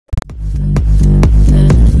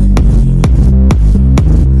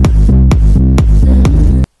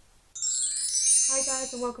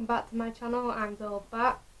welcome back to my channel. I'm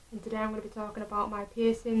back, and today I'm going to be talking about my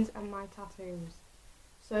piercings and my tattoos.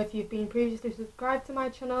 So if you've been previously subscribed to my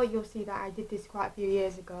channel, you'll see that I did this quite a few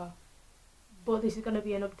years ago. But this is going to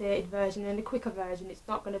be an updated version and a quicker version. It's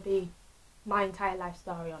not going to be my entire life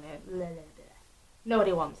story on it.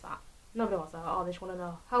 Nobody wants that. Nobody wants that. Oh, they just want to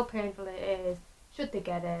know how painful it is, should they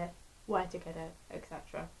get it, where to get it,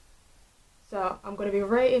 etc. So I'm going to be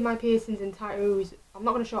rating my piercings and tattoos. I'm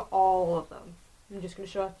not going to show all of them. I'm just going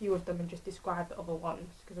to show a few of them and just describe the other ones,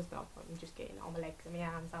 because there's no point in just getting all my legs and my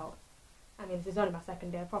arms out. I mean, this is only my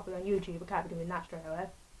second day properly on YouTube. I can't be doing that straight away.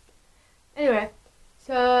 Anyway,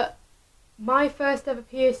 so my first ever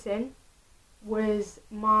piercing was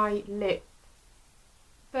my lip.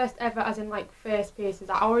 First ever as in like face piercings.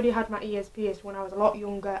 I already had my ears pierced when I was a lot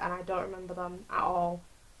younger and I don't remember them at all.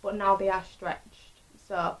 But now they are stretched.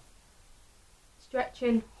 So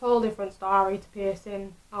stretching, whole different story to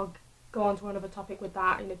piercing. I'll go on to another topic with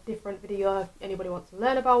that in a different video if anybody wants to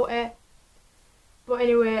learn about it. But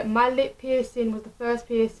anyway, my lip piercing was the first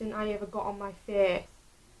piercing I ever got on my face,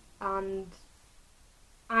 and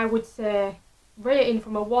I would say, rating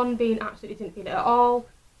from a 1 being absolutely didn't feel it at all,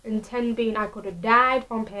 and 10 being I could have died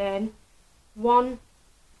from pain. 1,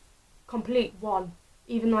 complete 1,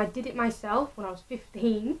 even though I did it myself when I was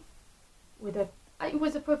 15 with it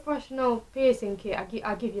was a professional piercing kit,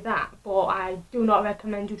 I give you that, but I do not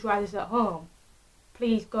recommend you try this at home.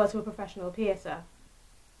 Please go to a professional piercer.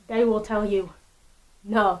 They will tell you,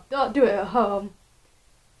 no, don't do it at home.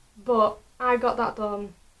 But I got that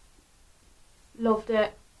done, loved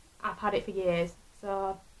it, I've had it for years,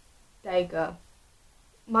 so there you go.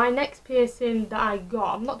 My next piercing that I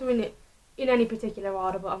got, I'm not doing it in any particular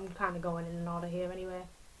order, but I'm kind of going in an order here anyway,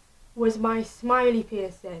 was my smiley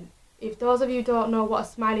piercing. If those of you don't know what a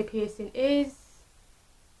smiley piercing is,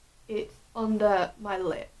 it's under my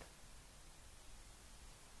lip.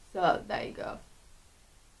 So there you go.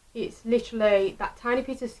 It's literally that tiny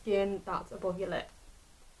piece of skin that's above your lip.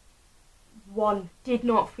 One, did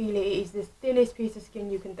not feel it. It is the thinnest piece of skin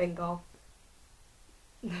you can think of.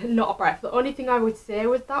 Not a breath. The only thing I would say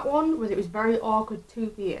with that one was it was very awkward to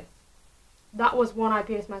pierce. That was one I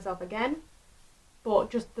pierced myself again. But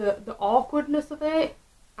just the awkwardness of it,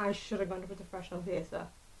 I should have gone to a professional piercer.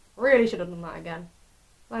 Really should have done that again.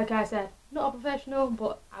 Like I said, not a professional,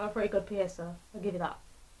 but I'm a pretty good piercer. I'll give you that.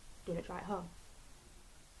 Do it, try at home.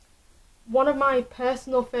 One of my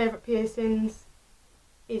personal favourite piercings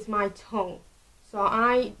is my tongue.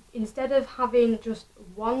 So instead of having just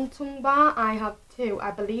one tongue bar, I have 2. I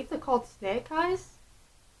believe they're called snake eyes.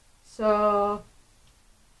 So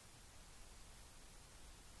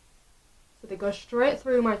they go straight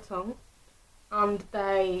through my tongue. And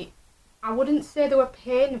I wouldn't say they were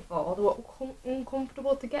painful, they were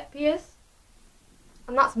uncomfortable to get pierced.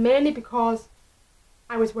 And that's mainly because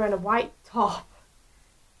I was wearing a white top.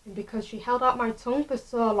 And because she held out my tongue for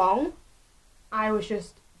so long, I was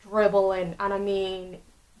just dribbling. And I mean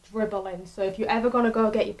dribbling. So if you're ever going to go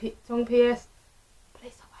get your tongue pierced,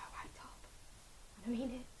 please don't wear a white top. And I mean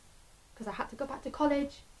it. Because I had to go back to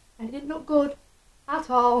college and it didn't look good at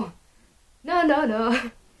all. No.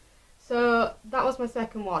 So that was my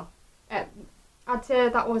second one. I'd say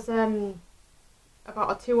that was about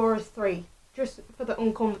a 2 or a 3, just for the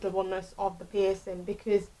uncomfortableness of the piercing,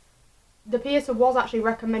 because the piercer was actually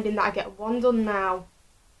recommending that I get one done now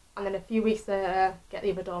and then a few weeks later get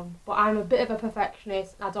the other done. But I'm a bit of a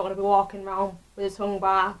perfectionist and I don't want to be walking around with a tongue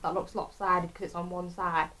bar that looks lopsided because it's on one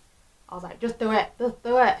side. I was like, just do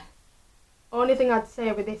it. Only thing I'd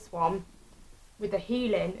say with this one, with the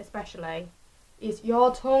healing especially, is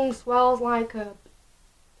your tongue swells like a...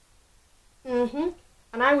 And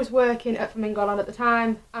I was working at Flamingo Land at the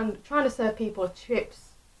time and trying to serve people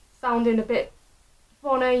chips, sounding a bit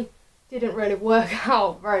funny, didn't really work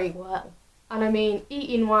out very well. And I mean,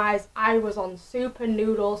 eating wise, I was on soup and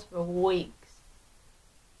noodles for weeks.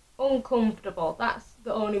 Uncomfortable. That's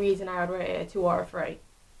the only reason I would rate it a 2 or a 3.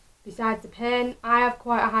 Besides the pain, I have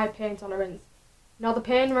quite a high pain tolerance. Now the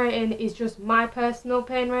pain rating is just my personal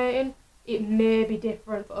pain rating. It may be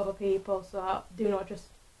different for other people, so do not just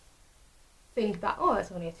think that, oh,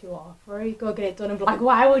 it's only a 2 or a 3, go get it done and be like,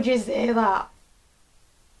 why would you say that?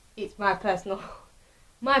 It's my personal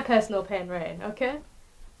pain rating, okay?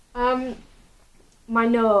 My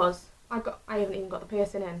nose, I haven't even got the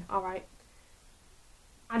piercing in, alright.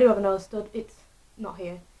 I do have a nose stud, it's not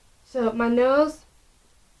here. So my nose,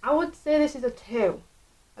 I would say this is a 2,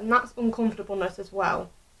 and that's uncomfortableness as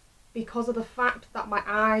well. Because of the fact that my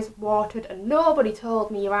eyes watered, and nobody told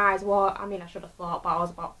me your eyes water. I mean, I should have thought, but I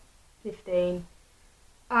was about 15.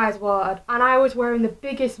 Eyes watered, and I was wearing the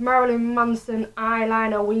biggest Marilyn Manson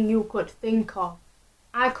eyeliner wing you could think of.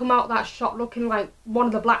 I come out that shop looking like one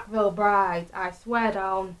of the Blackville brides. I swear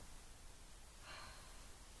down.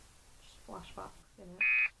 Just flashbacks, innit?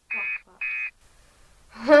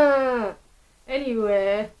 Flashbacks.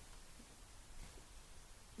 Anyway,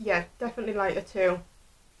 yeah, definitely like a 2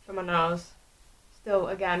 for my nose. Still,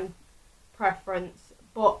 again, preference.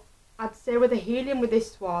 But I'd say with the helium with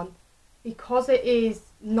this one, because it is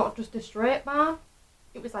not just a straight bar,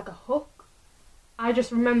 it was like a hook. I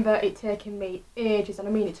just remember it taking me ages, and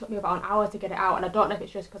I mean it took me about an hour to get it out, and I don't know if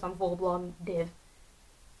it's just because I'm full blown div,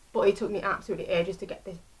 but it took me absolutely ages to get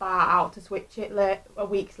this bar out to switch it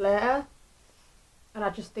weeks later, and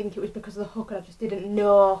I just think it was because of the hook, and I just didn't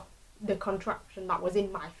know the contraption that was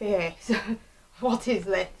in my face. What is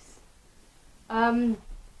this?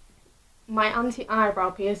 My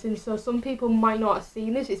anti-eyebrow piercing, so some people might not have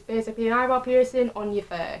seen this. It's basically an eyebrow piercing on your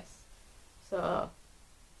face. So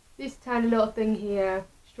this tiny little thing here,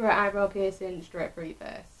 straight eyebrow piercing, straight through your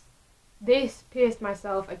face. This pierced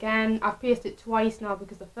myself again. I've pierced it twice now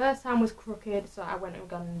because the first time was crooked, so I went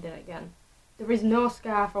and did it again. There is no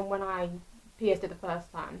scar from when I pierced it the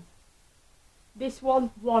first time. This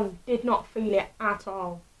one did not feel it at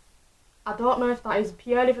all. I don't know if that is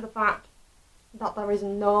purely for the fact that there is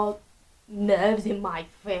no nerves in my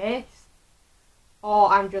face, or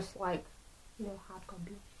I'm just like, hard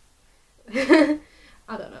computer.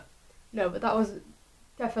 I don't know. No, but that was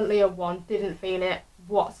definitely a 1. Didn't feel it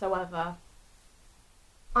whatsoever.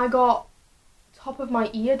 I got top of my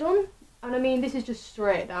ear done, and I mean this is just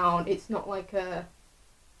straight down. It's not like a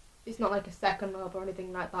second lobe or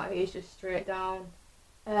anything like that. It is just straight down.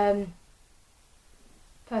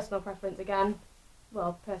 Personal preference again.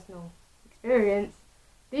 Well, personal experience.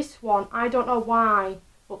 This one, I don't know why,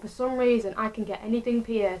 but for some reason I can get anything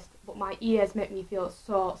pierced, but my ears make me feel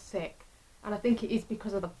so sick. And I think it is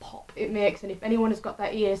because of the pop it makes, and if anyone has got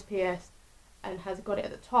their ears pierced and has got it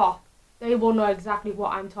at the top, they will know exactly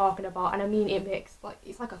what I'm talking about. And I mean, it makes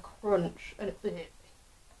it's like a crunch, and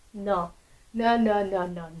no.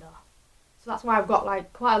 So that's why I've got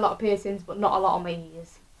quite a lot of piercings, but not a lot on my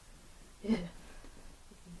ears.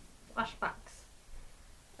 Flashbacks.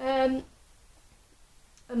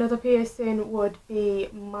 Another piercing would be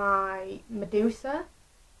my Medusa.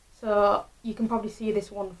 So you can probably see this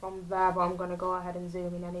one from there, but I'm going to go ahead and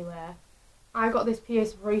zoom in anyway. I got this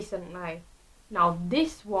pierced recently. Now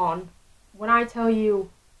this one, when I tell you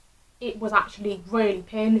it was actually really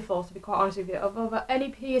painful, to be quite honest with you, of any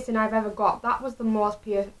piercing I've ever got, that was the most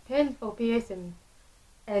painful piercing.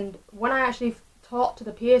 And when I actually talked to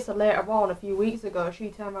the piercer later on a few weeks ago, she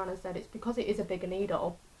turned around and said it's because it is a bigger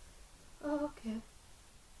needle. Oh, okay.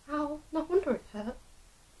 Ow, no wonder it hurt.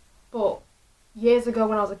 But years ago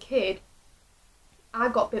when I was a kid, I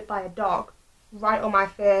got bit by a dog right on my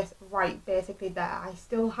face, right basically there. I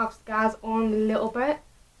still have scars on a little bit,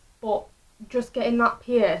 but just getting that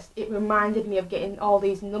pierced, it reminded me of getting all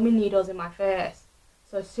these numbing needles in my face.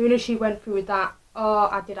 So as soon as she went through with that, oh,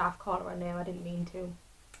 I did have call her name, I didn't mean to.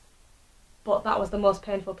 But that was the most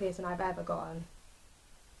painful piercing I've ever gotten.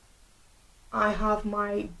 I have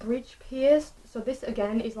my bridge pierced. So this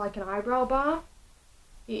again is like an eyebrow bar.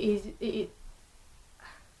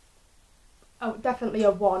 Oh, definitely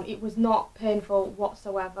a 1. It was not painful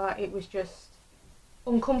whatsoever. It was just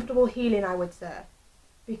uncomfortable healing, I would say,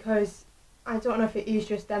 because I don't know if it is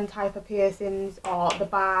just them type of piercings or the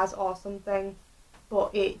bars or something,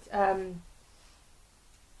 but it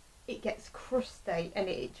gets crusty, and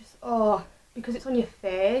it just, because it's on your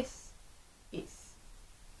face, it's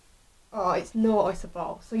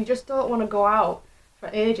noticeable. So you just don't want to go out for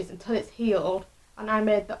ages until it's healed. And I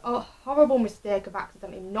made the horrible mistake of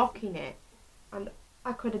accidentally knocking it, and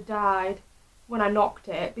I could have died when I knocked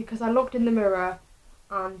it, because I looked in the mirror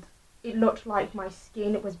and it looked like my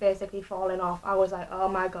skin was basically falling off. I was like, oh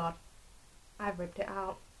my god, I've ripped it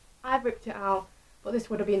out. But this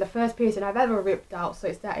would have been the first piercing I've ever ripped out, so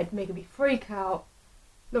it started making me freak out.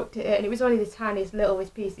 Looked at it, and it was only the tiniest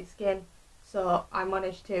littlest piece of skin, so I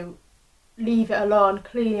managed to leave it alone,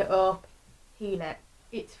 clean it up, heal it.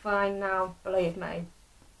 It's fine now, believe me.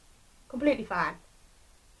 Completely fine.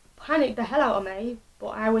 Panicked the hell out of me, but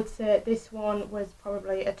I would say this one was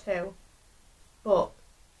probably a 2. But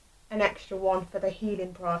an extra 1 for the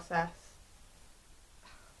healing process.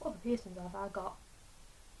 What other piercings have I got?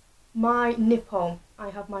 My nipple. I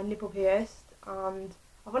have my nipple pierced, and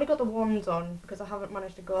I've only got the one done because I haven't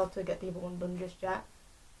managed to go to get the other one done just yet.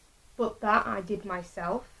 But that I did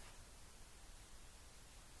myself.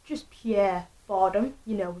 Just pure boredom,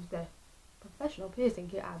 with the professional piercing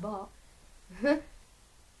kit I bought.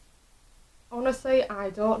 Honestly, I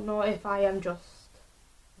don't know if I am just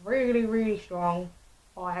really, really strong,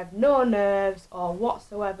 or I have no nerves or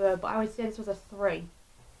whatsoever, but I would say this was a 3,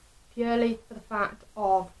 purely for the fact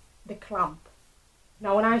of the clamp.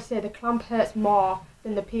 Now when I say the clamp hurts more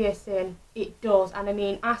than the piercing, it does, and I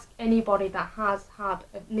mean ask anybody that has had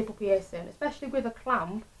a nipple piercing, especially with a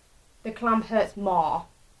clamp, the clamp hurts more.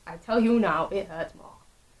 I tell you now, it hurts more.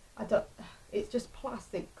 It's just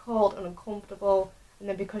plastic, cold and uncomfortable, and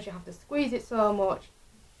then because you have to squeeze it so much,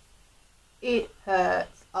 it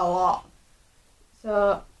hurts a lot.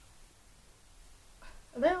 So,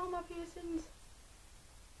 are they all my piercings?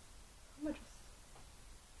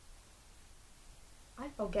 I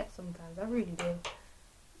forget sometimes, I really do.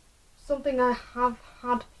 Something I have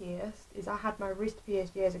had pierced is I had my wrist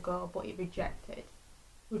pierced years ago, but it rejected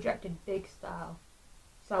big style.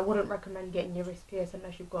 So I wouldn't recommend getting your wrist pierced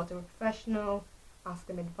unless you go to a professional, ask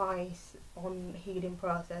them advice on healing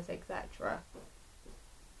process, etc.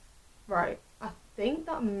 Right, I think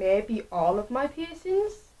that may be all of my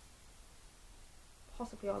piercings.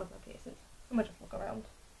 Possibly all of my piercings. I'm gonna just look around.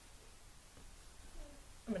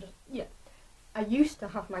 Yeah. I used to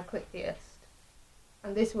have my clit pierced,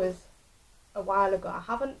 and this was a while ago. I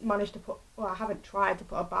haven't I haven't tried to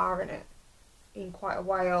put a bar in it in quite a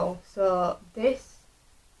while. So this,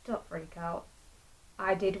 don't freak out,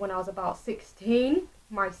 I did when I was about 16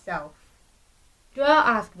 myself. Don't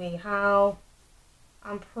ask me how.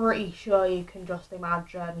 I'm pretty sure you can just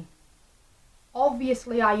imagine.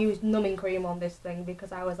 Obviously I used numbing cream on this thing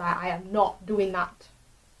because I was like, I am not doing that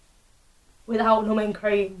without numbing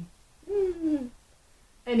cream.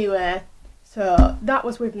 Anyway, so that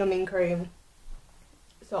was with numbing cream.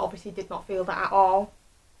 So obviously did not feel that at all.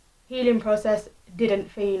 Healing process, didn't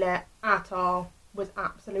feel it at all. Was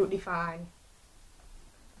absolutely fine.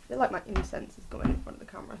 I feel like my incense is going in front of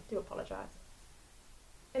the camera. Do apologise.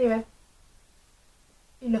 Anyway,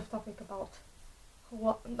 enough topic about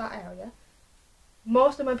that area.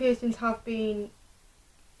 Most of my piercings have been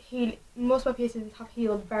most of my piercings have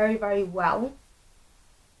healed very, very well.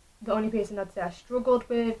 The only piercing I'd say I struggled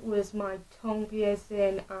with was my tongue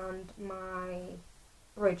piercing and my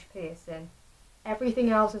bridge piercing.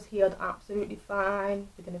 Everything else has healed absolutely fine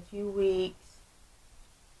within a few weeks,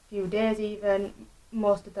 few days even.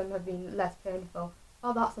 Most of them have been less painful.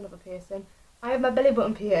 Oh, that's another piercing. I have my belly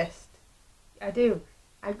button pierced. I do.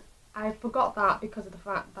 I forgot that because of the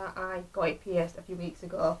fact that I got it pierced a few weeks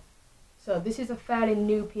ago. So this is a fairly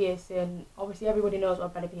new piercing. Obviously everybody knows what a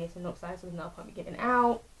belly piercing looks like, so there's no point me getting it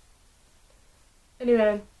out.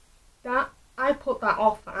 Anyway, I put that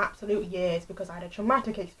off for absolute years because I had a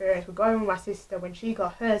traumatic experience with going with my sister when she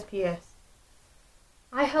got hers pierced.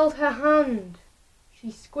 I held her hand.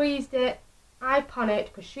 She squeezed it. I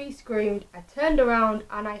panicked because she screamed. I turned around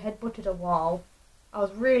and I headbutted a wall. I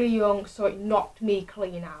was really young, so it knocked me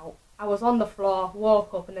clean out. I was on the floor,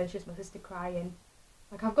 woke up, and then it's just my sister crying.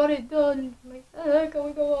 Like, I've got it done. I'm like, can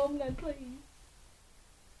we go home then, please?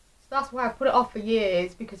 So that's why I put it off for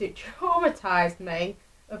years, because it traumatised me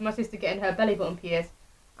of my sister getting her belly button pierced.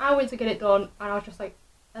 I went to get it done, and I was just like,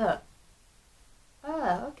 okay.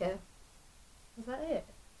 Was that it?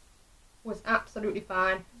 Was absolutely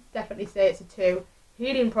fine. Definitely say it's a 2.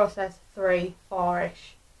 Healing process 3,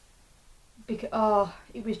 4-ish. Because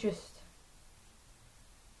it was just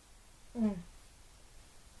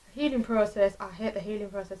healing process. I hate the healing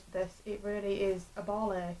process for this. It really is a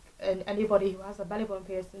ball ache, and anybody who has a belly button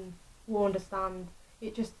piercing will understand.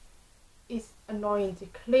 It's annoying to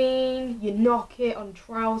clean. You knock it on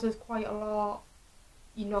trousers quite a lot.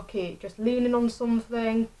 You knock it just leaning on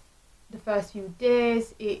something. The first few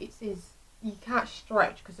days, you can't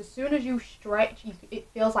stretch, because as soon as you stretch, it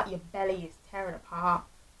feels like your belly is tearing apart.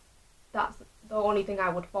 That's the only thing I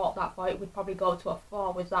would fault that for. It would probably go to a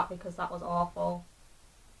 4 with that, because that was awful.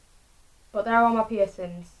 But there are my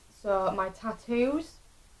piercings. So my tattoos,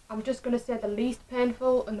 I'm just going to say the least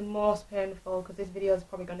painful and the most painful, because this video is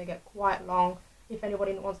probably going to get quite long. If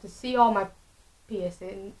anybody wants to see all my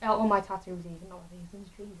piercing, all my tattoos even, not my piercings,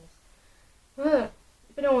 Jesus.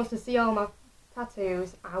 If anyone wants to see all my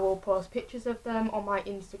tattoos, I will post pictures of them on my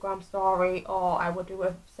Instagram story, or I will do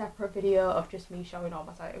a separate video of just me showing all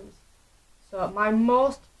my tattoos. So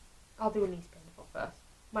I'll do least painful first.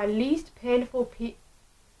 My least painful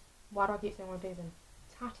why do I keep saying one piercing?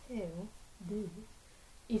 Tattoo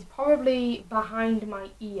is probably behind my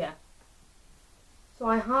ear. So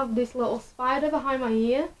I have this little spider behind my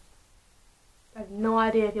ear. I have no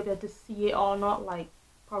idea if you'll be able to see it or not, like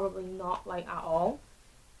probably not like at all.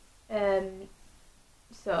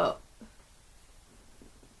 So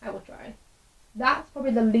I will try. That's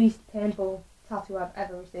probably the least painful tattoo I've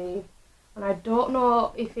ever received. And I don't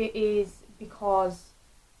know if it is because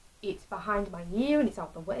it's behind my ear and it's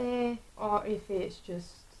out the way, or if it's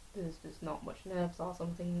just there's just not much nerves or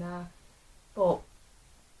something there. But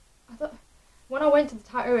I thought, when I went to the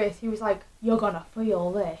tattooist, he was like, "You're gonna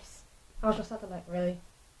feel this." I was just sat there like, really?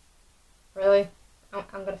 Really? I'm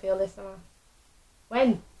gonna feel this, am I?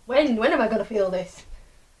 When? When am I gonna feel this?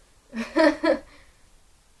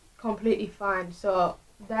 Completely fine. So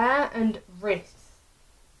there and wrists.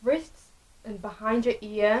 Wrists and behind your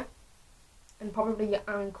ear and probably your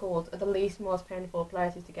ankles are the least most painful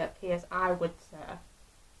places to get pierced, I would say.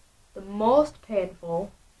 The most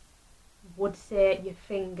painful would say your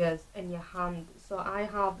fingers and your hand. So I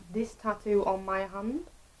have this tattoo on my hand,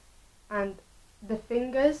 and the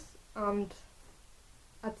fingers and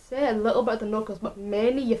I'd say a little bit of the knuckles, but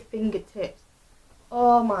mainly your fingertips.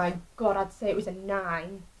 Oh my god, I'd say it was a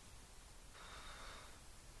 9.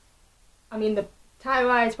 I mean, the tattoo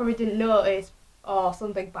eyes probably didn't notice or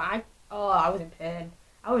something, but I was in pain.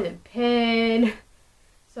 I was in pain.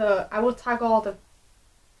 So I will tag all the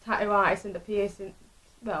tattoo artists and the piercing,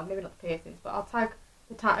 well, maybe not the piercings, but I'll tag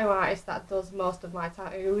the tattoo artist that does most of my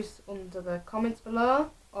tattoos under the comments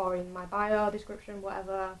below, or in my bio, description,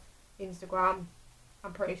 whatever, Instagram.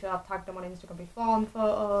 I'm pretty sure I've tagged them on Instagram before on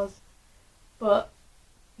photos. But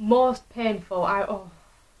most painful, I'd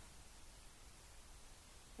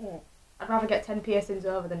rather get 10 piercings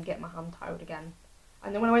over than get my hand tattooed again.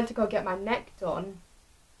 And then when I went to go get my neck done,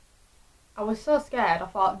 I was so scared. I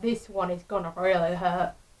thought, this one is gonna really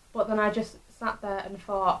hurt. But then I just sat there and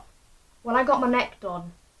thought, well, I got my neck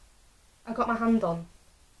done, I got my hand done,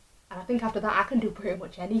 and I think after that I can do pretty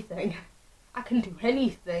much anything. I can do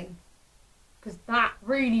anything. Because that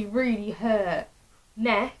really, really hurt.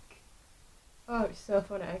 Neck. Oh, it's so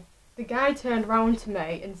funny. The guy turned round to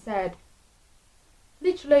me and said,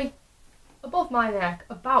 literally above my neck,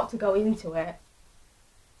 about to go into it,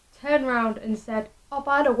 turned round and said, "Oh,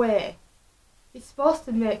 by the way, it's supposed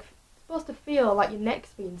to feel like your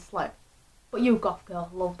neck's being slit, but you goth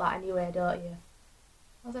girls love that anyway, don't you?"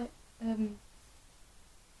 I was like,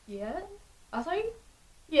 yeah. I was like,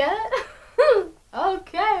 yeah.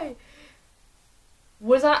 Okay.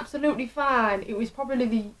 Was absolutely fine. It was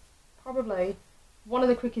probably one of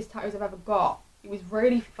the quickest tattoos I've ever got. It was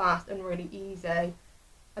really fast and really easy.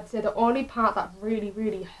 I'd say the only part that really,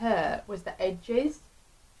 really hurt was the edges,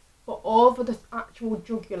 but over the actual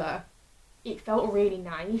jugular, it felt really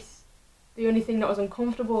nice. The only thing that was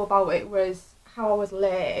uncomfortable about it was how I was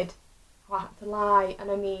laid. I had to lie, and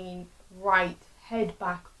I mean right, head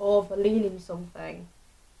back over, leaning something.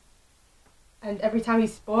 And every time he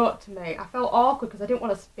spoke to me, I felt awkward because I didn't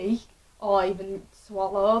want to speak or even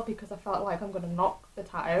swallow because I felt like I'm going to knock the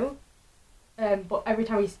tattoo. But every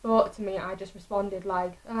time he spoke to me, I just responded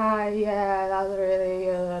like, yeah, that's really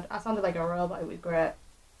good. I sounded like a robot, it was great.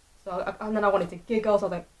 So, and then I wanted to giggle, so I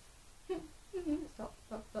was like,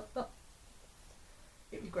 stop.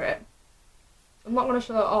 It was great. I'm not going to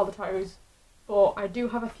show all the tattoos, but I do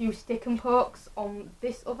have a few stick and pokes on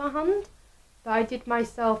this other hand that I did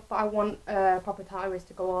myself, but I want a proper tattooist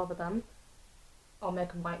to go over them. Or make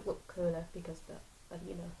them like look cooler because they're,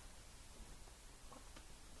 you know.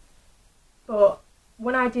 But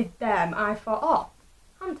when I did them, I thought, oh,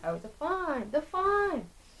 hand tattoos are fine, they're fine.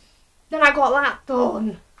 Then I got that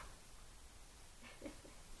done.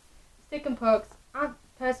 Stick and pokes, I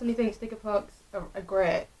personally think stick and pokes are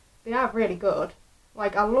great. They are really good.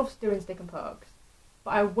 Like, I love doing stick and pokes,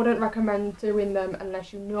 but I wouldn't recommend doing them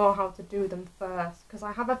unless you know how to do them first. Because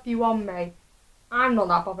I have a few on me. I'm not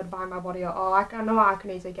that bothered by my body at all. I know I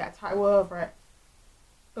can easily get a tattoo over it.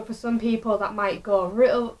 But for some people that might go a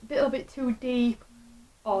little bit too deep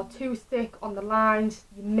or too thick on the lines,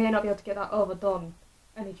 you may not be able to get that overdone.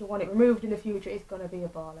 And if you want it removed in the future, it's going to be a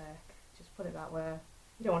ball ache. Just put it that way.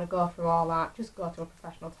 You don't want to go through all that. Just go to a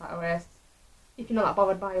professional tattooist. If you're not that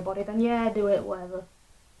bothered by your body, then yeah, do it, whatever.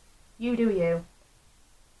 You do you.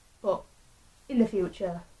 But in the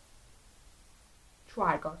future,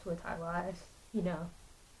 try go to a tattoo artist, you know,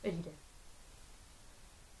 as you do.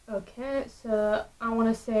 Okay, so I want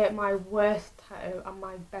to say my worst tattoo and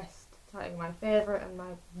my best tattoo, my favourite and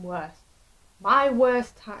my worst. My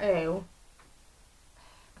worst tattoo,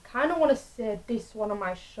 I kind of want to say this one on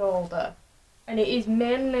my shoulder, and it is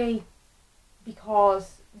mainly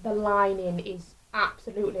because the lining is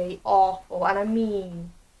absolutely awful, and I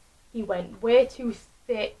mean, he went way too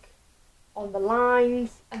thick on the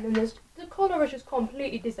lines, and then the colour has just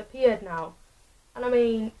completely disappeared now, and I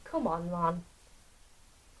mean, come on man,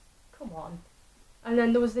 come on. And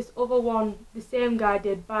then there was this other one the same guy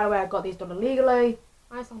did. By the way, I got these done illegally.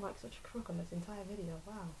 I sound like such a crook on this entire video,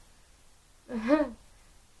 wow.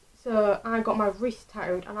 So I got my wrist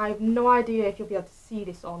tattooed, and I have no idea if you'll be able to see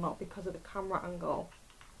this or not because of the camera angle.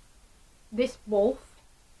 This wolf,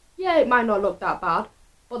 yeah, it might not look that bad,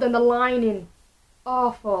 but then the lining,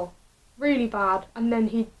 awful, really bad. And then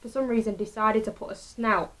he, for some reason, decided to put a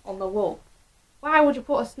snout on the wolf. Why would you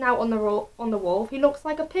put a snout on the wolf? He looks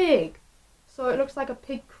like a pig. So it looks like a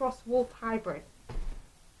pig cross wolf hybrid.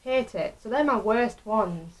 Hate it. So they're my worst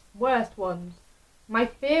ones. Worst ones. My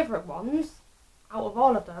favourite ones, out of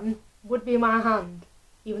all of them, would be my hand.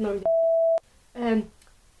 Even though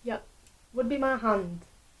yeah, would be my hand.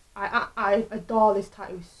 I adore this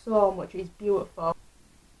tattoo so much. It's beautiful.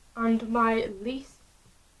 And my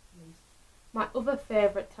my other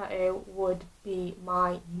favourite tattoo would be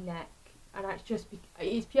my neck. And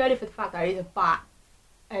it's purely for the fact that it's a bat.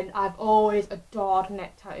 And I've always adored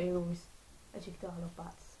neck tattoos. As you can tell, I love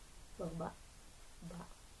bats. Love bat.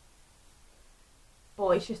 But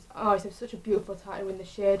it's just, oh, it's such a beautiful tattoo in the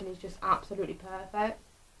shade, and it's just absolutely perfect.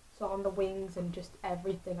 So on the wings and just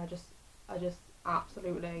everything, I just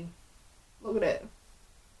absolutely, look at it.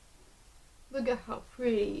 Look at how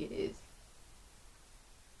pretty it is.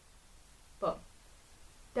 But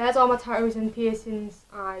there's all my tattoos and piercings.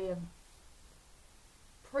 I am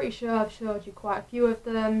pretty sure I've showed you quite a few of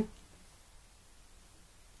them.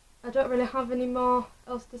 I don't really have any more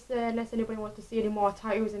else to say, unless anybody wants to see any more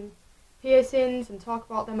tattoos and piercings and talk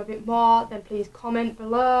about them a bit more. Then please comment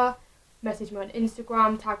below, message me on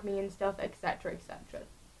Instagram, tag me and stuff, etc, etc.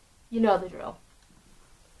 You know the drill.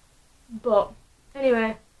 But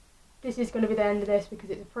anyway, this is going to be the end of this because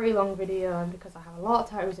it's a pretty long video, and because I have a lot of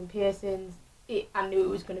tattoos and piercings, I knew it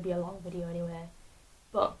was going to be a long video anyway.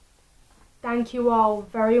 But thank you all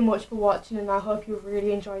very much for watching, and I hope you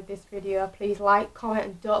really enjoyed this video. Please like, comment,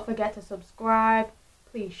 and don't forget to subscribe.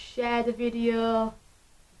 Please share the video.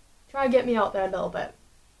 Try and get me out there a little bit,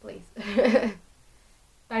 please.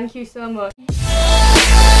 Thank you so much.